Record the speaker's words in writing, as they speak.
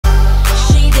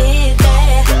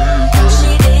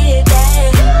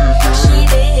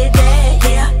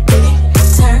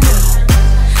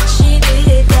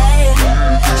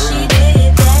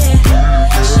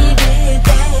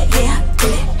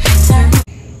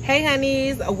Hey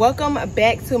honeys, welcome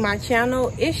back to my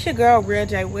channel. It's your girl Real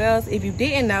J Wells. If you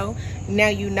didn't know, now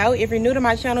you know. If you're new to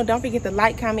my channel, don't forget to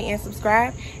like, comment, and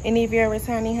subscribe. And if you're a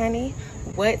returning honey,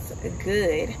 what's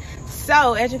good?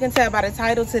 So as you can tell by the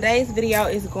title, today's video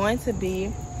is going to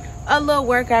be a little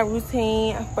workout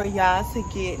routine for y'all to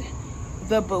get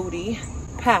the booty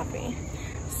popping.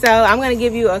 So I'm going to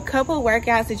give you a couple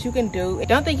workouts that you can do.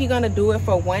 Don't think you're going to do it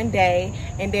for one day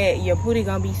and that your booty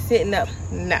going to be sitting up.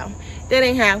 No, that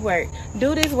ain't how it works.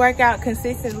 Do this workout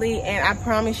consistently and I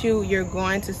promise you, you're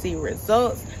going to see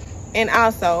results. And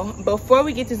also, before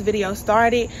we get this video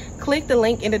started, click the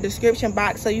link in the description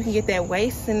box so you can get that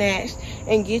waist snatched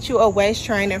and get you a waist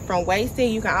trainer from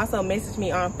Wasted. You can also message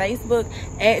me on Facebook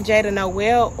at Jada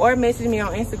Noel or message me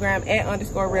on Instagram at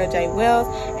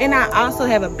 _RealJWells. And I also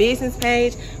have a business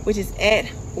page, which is at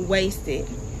Wasted.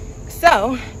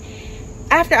 So,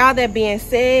 after all that being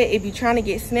said, if you're trying to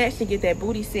get snatched and get that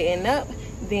booty sitting up,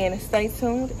 then stay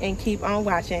tuned and keep on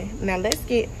watching. Now, let's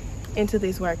get into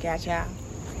this workout, y'all.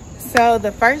 So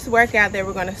the first workout that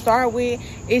we're going to start with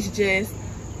is just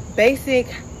basic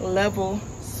level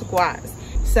squats.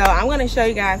 So I'm going to show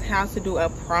you guys how to do a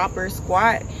proper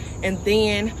squat, and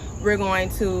then we're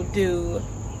going to do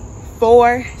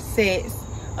 4 sets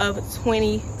of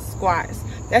 20 squats.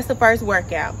 That's the first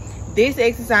workout. This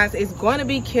exercise is going to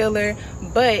be killer,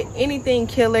 but anything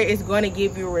killer is going to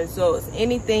give you results.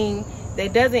 Anything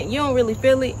that doesn't, you don't really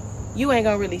feel it, you ain't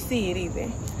going to really see it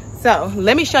either. So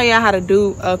let me show y'all how to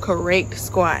do a correct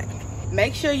squat.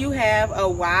 Make sure you have a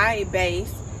wide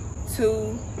base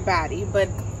to body, but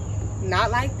not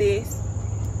like this,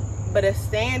 but a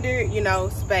standard,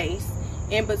 space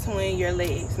in between your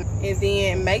legs. And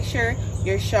then make sure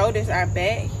your shoulders are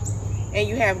back and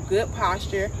you have good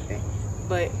posture,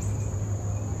 but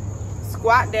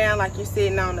squat down like you're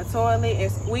sitting on the toilet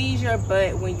and squeeze your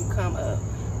butt when you come up.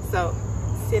 So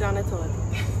sit on the toilet,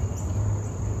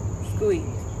 squeeze.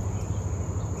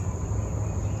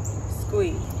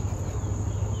 Squeeze,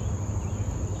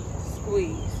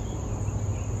 squeeze,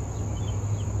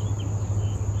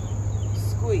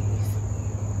 squeeze.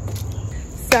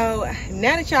 So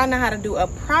now that y'all know how to do a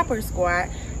proper squat,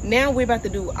 now we're about to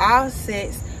do all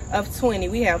sets of 20.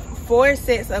 We have 4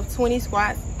 sets of 20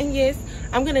 squats, and yes,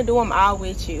 I'm gonna do them all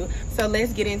with you. So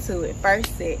let's get into it.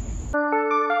 First set.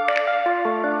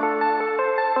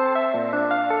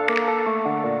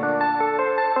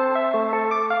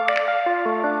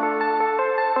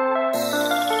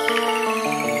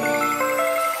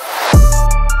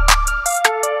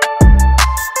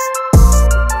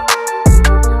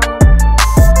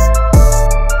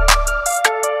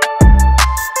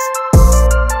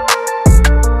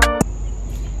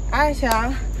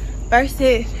 Y'all, first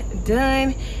set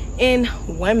done in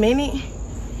 1 minute.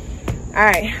 All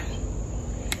right,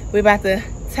 we're about to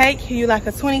take you like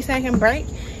a 20-second break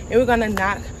and we're gonna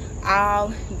knock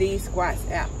all these squats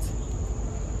out.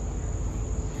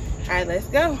 All right, let's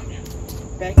go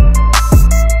back.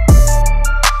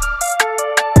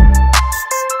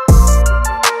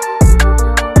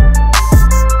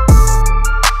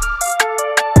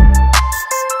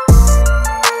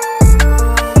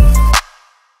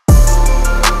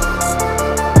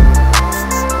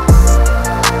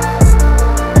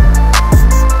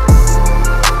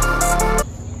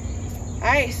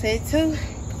 Set 2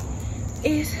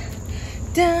 is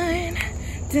done.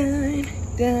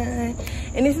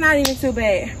 And it's not even too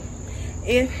bad.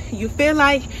 If you feel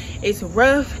like it's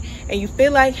rough and you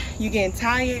feel like you're getting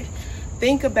tired,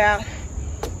 think about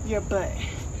your butt.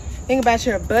 Think about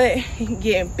your butt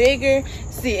getting bigger,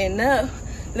 sitting up,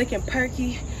 looking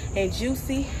perky and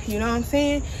juicy. You know what I'm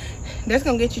saying? That's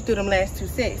gonna get you through them last 2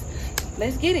 sets.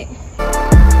 Let's get it.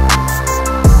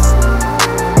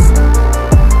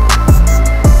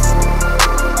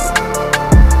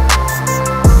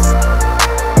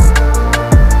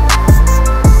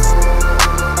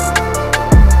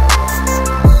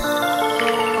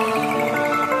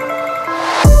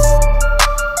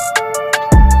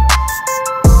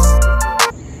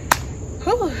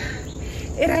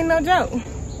 It ain't no joke.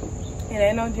 It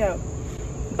ain't no joke.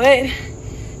 But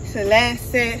it's the last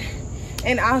set.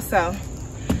 And also,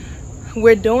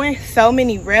 we're doing so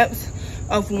many reps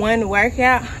of one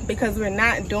workout because we're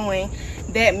not doing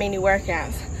that many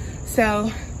workouts.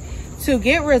 So to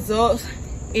get results,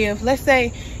 if let's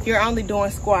say you're only doing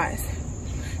squats,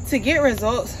 to get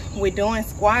results with doing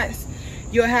squats,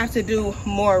 you'll have to do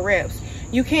more reps.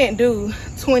 You can't do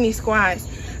 20 squats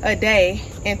a day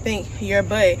and think your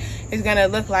butt is gonna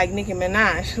look like Nicki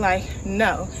Minaj. Like,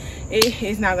 no,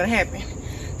 it's not gonna happen.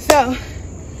 So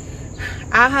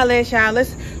I'll holler at y'all.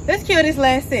 Let's kill this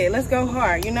last set. Let's go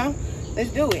hard,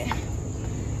 Let's do it.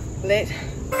 Let's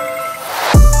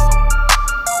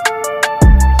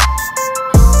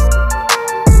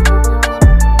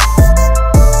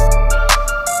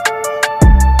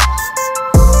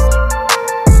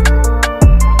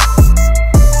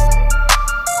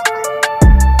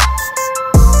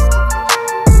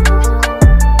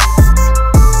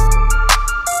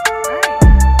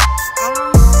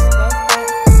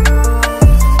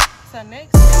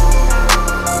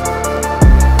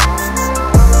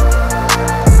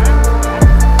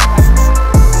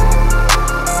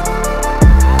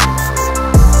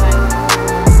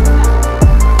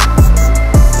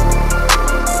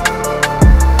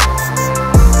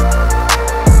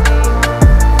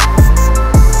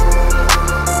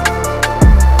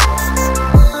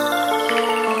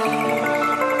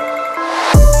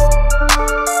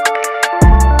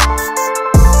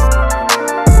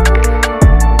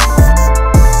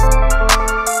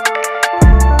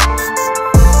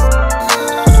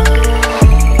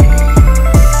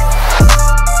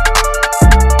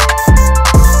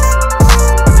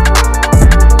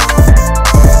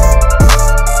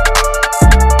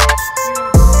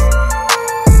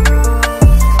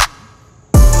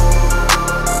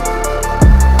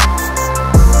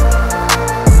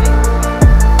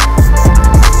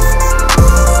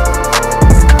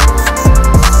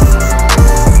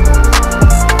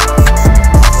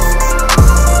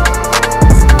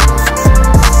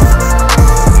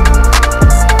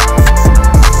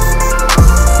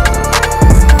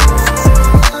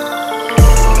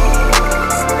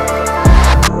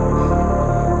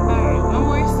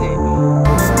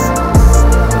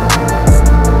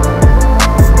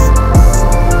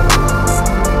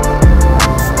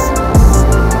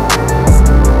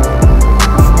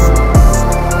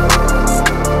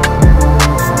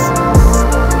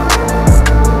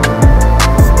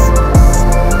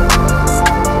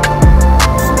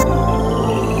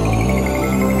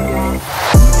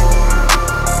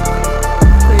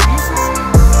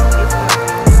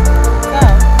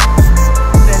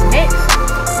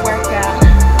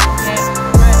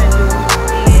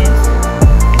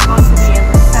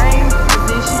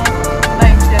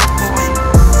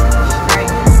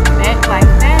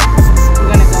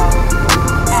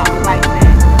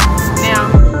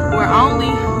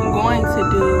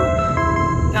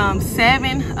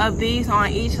Of these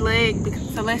on each leg,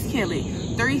 so let's kill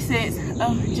it. 3 sets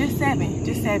of just seven,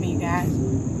 you guys.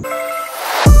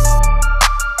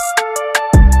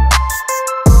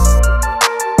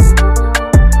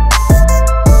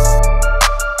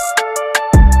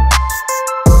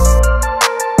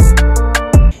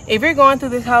 If you're going through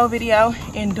this whole video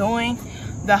and doing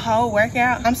the whole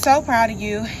workout, I'm so proud of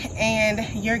you,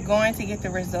 and you're going to get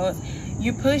the results.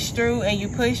 You push through and you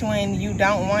push when you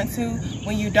don't want to,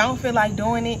 when you don't feel like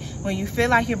doing it, when you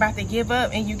feel like you're about to give up,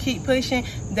 and you keep pushing,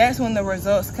 that's when the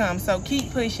results come. So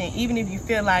keep pushing, even if you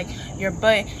feel like your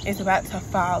butt is about to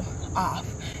fall off.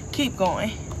 Keep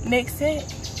going. Next set.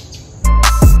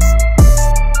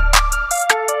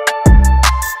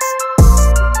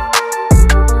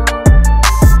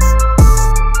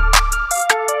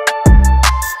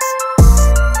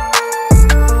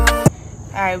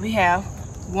 All right, we have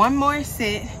one more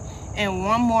set and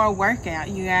one more workout,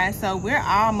 you guys. So we're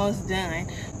almost done.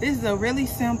 This is a really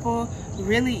simple,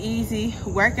 really easy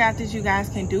workout that you guys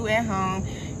can do at home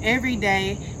every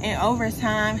day, and over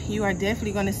time you are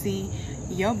definitely going to see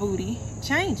your booty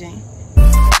changing.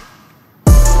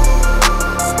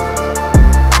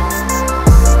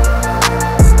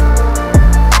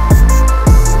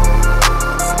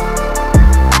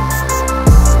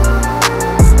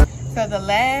 So the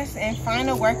last and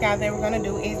final workout that we're going to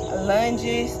do is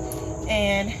lunges,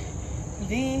 and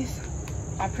these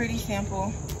are pretty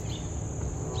simple.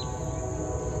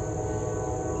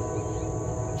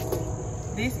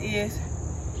 This is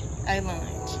a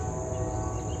lunge.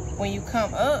 When you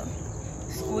come up,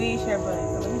 squeeze your butt.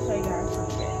 So let me show you how to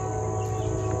do that.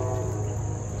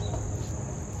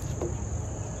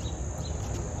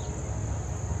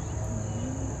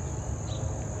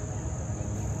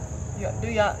 Do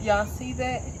y'all see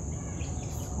that?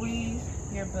 Squeeze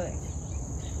your butt.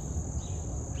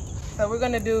 So we're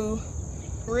gonna do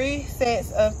 3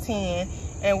 sets of 10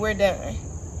 and we're done.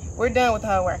 We're done with the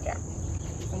whole workout.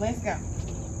 So let's go.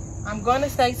 I'm gonna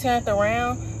stay turned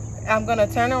around. I'm gonna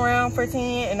turn around for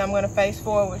 10 and I'm gonna face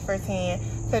forward for 10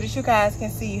 so that you guys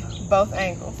can see both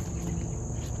angles.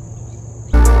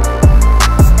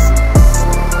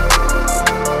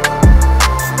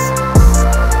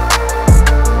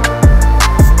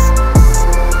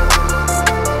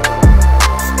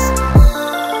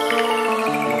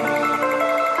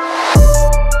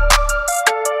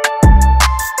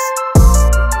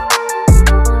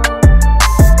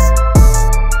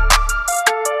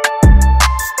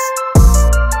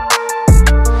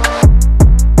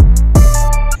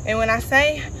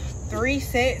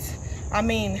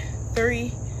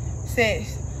 3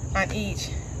 sets on each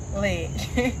leg.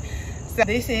 So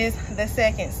this is the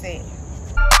second set.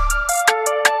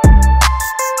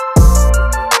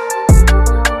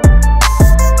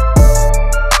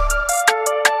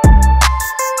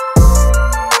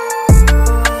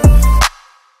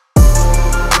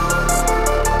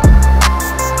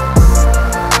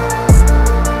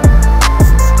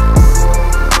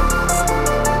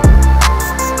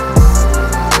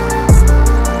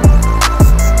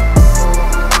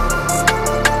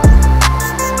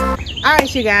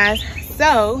 Alright, you guys,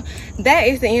 so that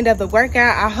is the end of the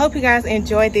workout. I hope you guys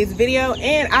enjoyed this video,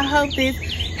 and I hope this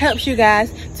helps you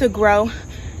guys to grow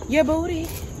your booty.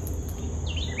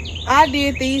 I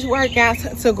did these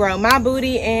workouts to grow my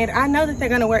booty, and I know that they're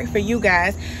going to work for you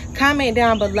guys. Comment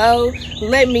down below,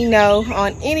 let me know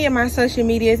on any of my social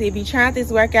medias if you tried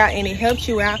this workout and it helped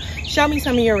you out. Show me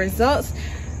some of your results.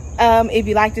 If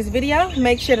you like this video,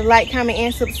 make sure to like, comment,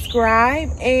 and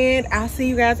subscribe, and I'll see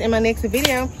you guys in my next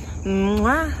video.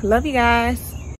 Mwah. Love you guys.